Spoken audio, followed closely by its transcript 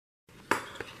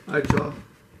Alright,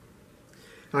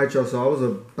 y'all. So I was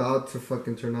about to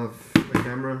fucking turn off the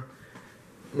camera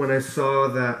when I saw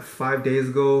that 5 days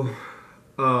ago,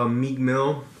 Meek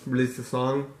Mill released a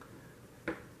song,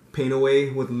 Pain Away,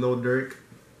 with Lil Durk.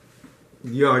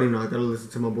 You already know I gotta listen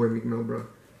to my boy Meek Mill, bro.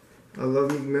 I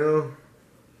love Meek Mill.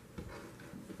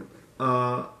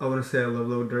 I wanna say I love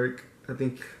Lil Durk. I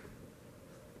think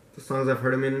the songs I've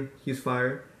heard him in, he's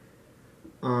fire.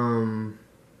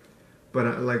 But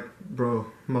I like, bro,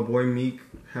 my boy Meek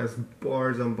has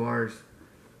bars on bars.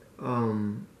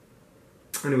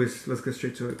 Anyways, let's get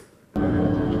straight to it.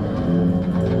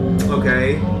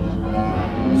 Okay.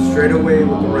 Straight away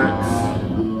with the racks.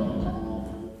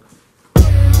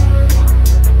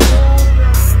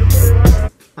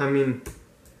 I mean,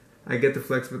 I get the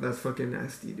flex, but that's fucking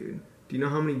nasty, dude. Do you know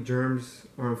how many germs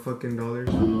are on fucking dollars?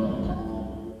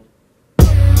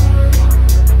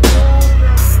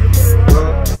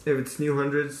 Well, if it's new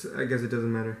hundreds, I guess it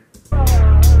doesn't matter.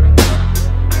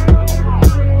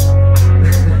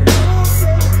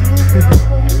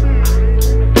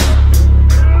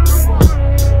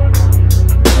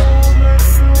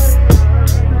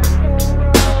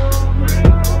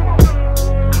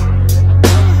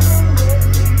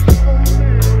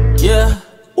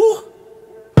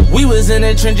 In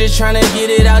the trenches trying to get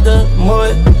it out the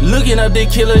mud, looking up the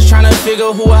killers trying to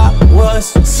figure who I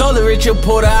was. Solar rich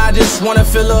reporter, I just wanna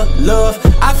feel a love.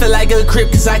 I feel like a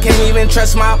crip cause I can't even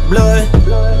trust my blood.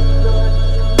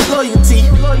 Loyalty.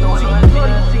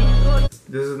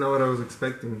 This is not what I was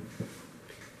expecting.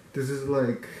 This is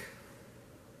like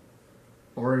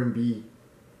R&B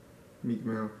Meek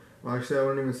Mill. Well, actually I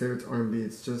wouldn't even say it's R&B,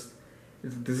 it's just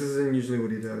this isn't usually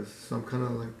what he does, so I'm kinda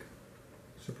like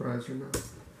surprised right now.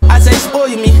 I say spoil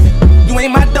me, you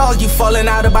ain't my dog, you falling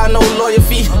out about no lawyer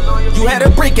fee. You had a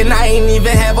break and I ain't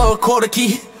even have a quarter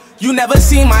key. You never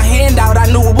seen my hand out, I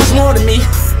knew it was more than me.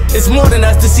 It's more than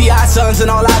us to see our sons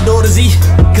and all our daughters eat.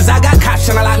 Cause I got cops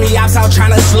trying to lock me out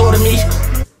trying to slaughter me.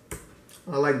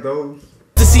 I like those.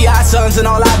 To see our sons and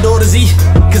all our daughters eat.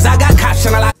 Cause I got cops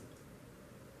trying to lock.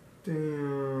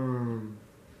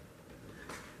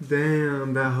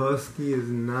 Damn, that husky is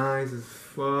nice as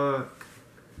fuck.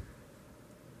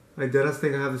 I deadass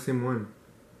think I have the same one.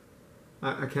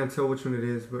 I can't tell which one it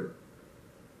is, but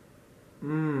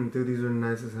dude, these are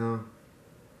nice as hell.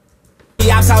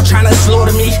 Ops out trying to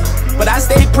slaughter me, but I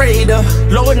stay prayed up,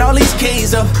 blowing all these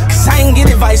K's up. Cause I ain't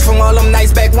get advice from all them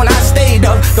nights back when I stayed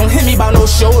up. Don't hit me about no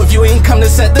show if you ain't come to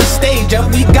set the stage up.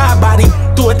 We got body,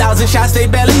 through 1,000 shots, they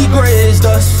barely grazed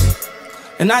us.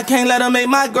 And I can't let them make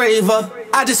my grave up.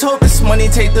 I just hope this money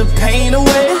take the pain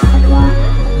away.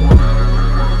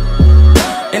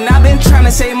 And I've been trying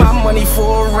to save my money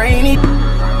for a rainy.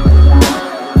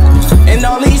 And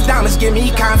all these diamonds give me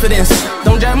confidence.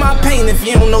 Don't judge my pain if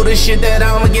you don't know the shit that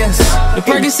I'm against. The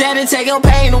Percocet and take your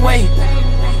pain away.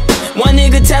 One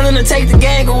nigga telling to take the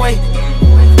gang away.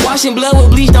 Washing blood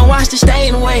with bleach, don't wash the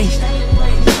stain away.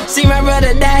 See my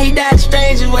brother die, he died the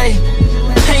strangest way.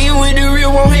 Hanging with the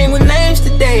real, won't hang with names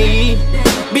today.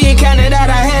 Being counted out,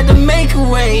 I had to make a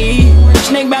way.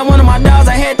 Snake by one of my dogs,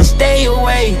 I had to stay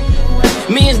away.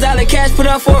 $millions cash put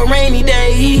up for a rainy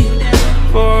day.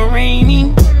 For a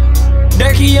rainy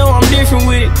durkio, I'm different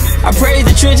with it. I praise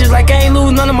the trenches like I ain't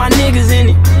lose none of my niggas in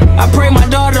it. I pray my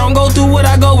daughter don't go through what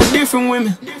I go with different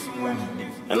women.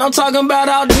 And I'm talking about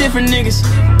all the different niggas.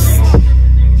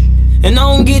 And I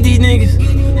don't get these niggas.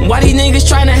 Why these niggas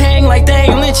trying to hang like they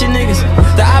ain't lynching niggas?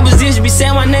 The opposition be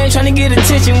saying my name trying to get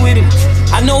attention with it.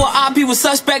 I know a op was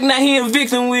suspect, now he a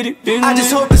victim with it. I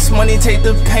just hope this money take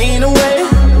the pain away.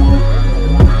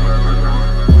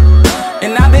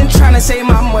 And I've been trying to save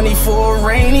my money for a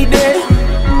rainy day.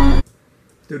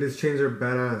 Dude, his chains are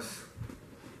badass.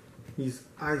 He's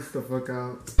iced the fuck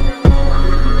out.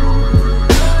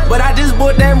 But I just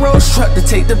bought that road truck to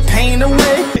take the pain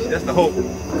away. That's the hope.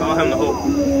 Call him the hope.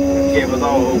 He gave us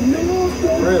all hope.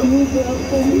 For real.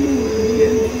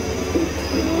 Yeah.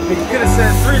 He could have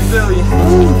said 3 billion.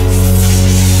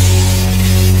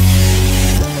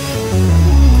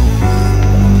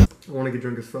 I want to get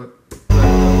drunk as fuck.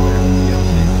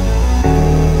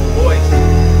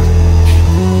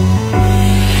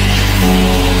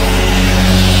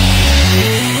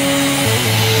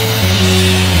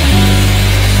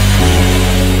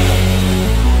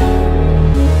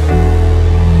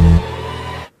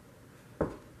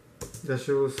 That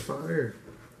shit was fire.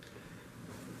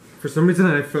 For some reason,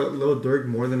 I felt Lil Durk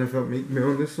more than I felt Meek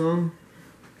Mill in this song.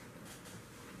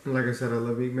 And like I said, I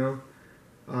love Meek Mill.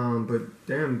 But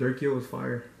damn, Durkio was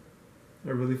fire.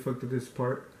 I really fucked with this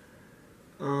part.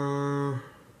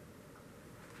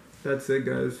 That's it,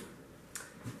 guys.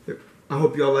 I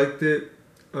hope y'all liked it.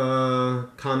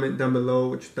 Comment down below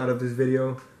what you thought of this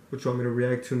video, what you want me to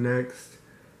react to next.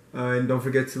 And don't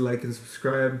forget to like and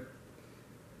subscribe.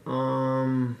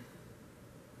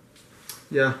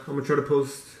 Yeah, I'm gonna try to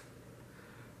post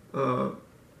a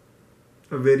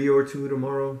video or two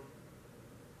tomorrow.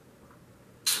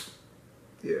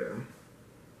 Yeah.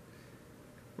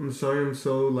 I'm sorry I'm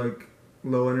so like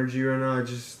low energy right now. I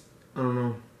don't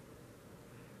know.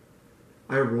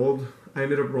 I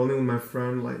ended up rolling with my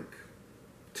friend like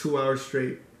 2 hours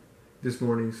straight this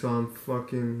morning, so I'm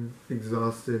fucking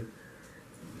exhausted.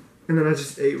 And then I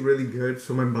just ate really good,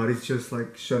 so my body's just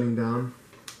like shutting down.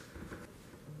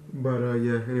 But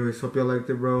yeah, anyways, hope y'all liked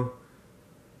it, bro.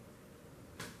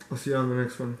 I'll see you on the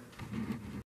next one.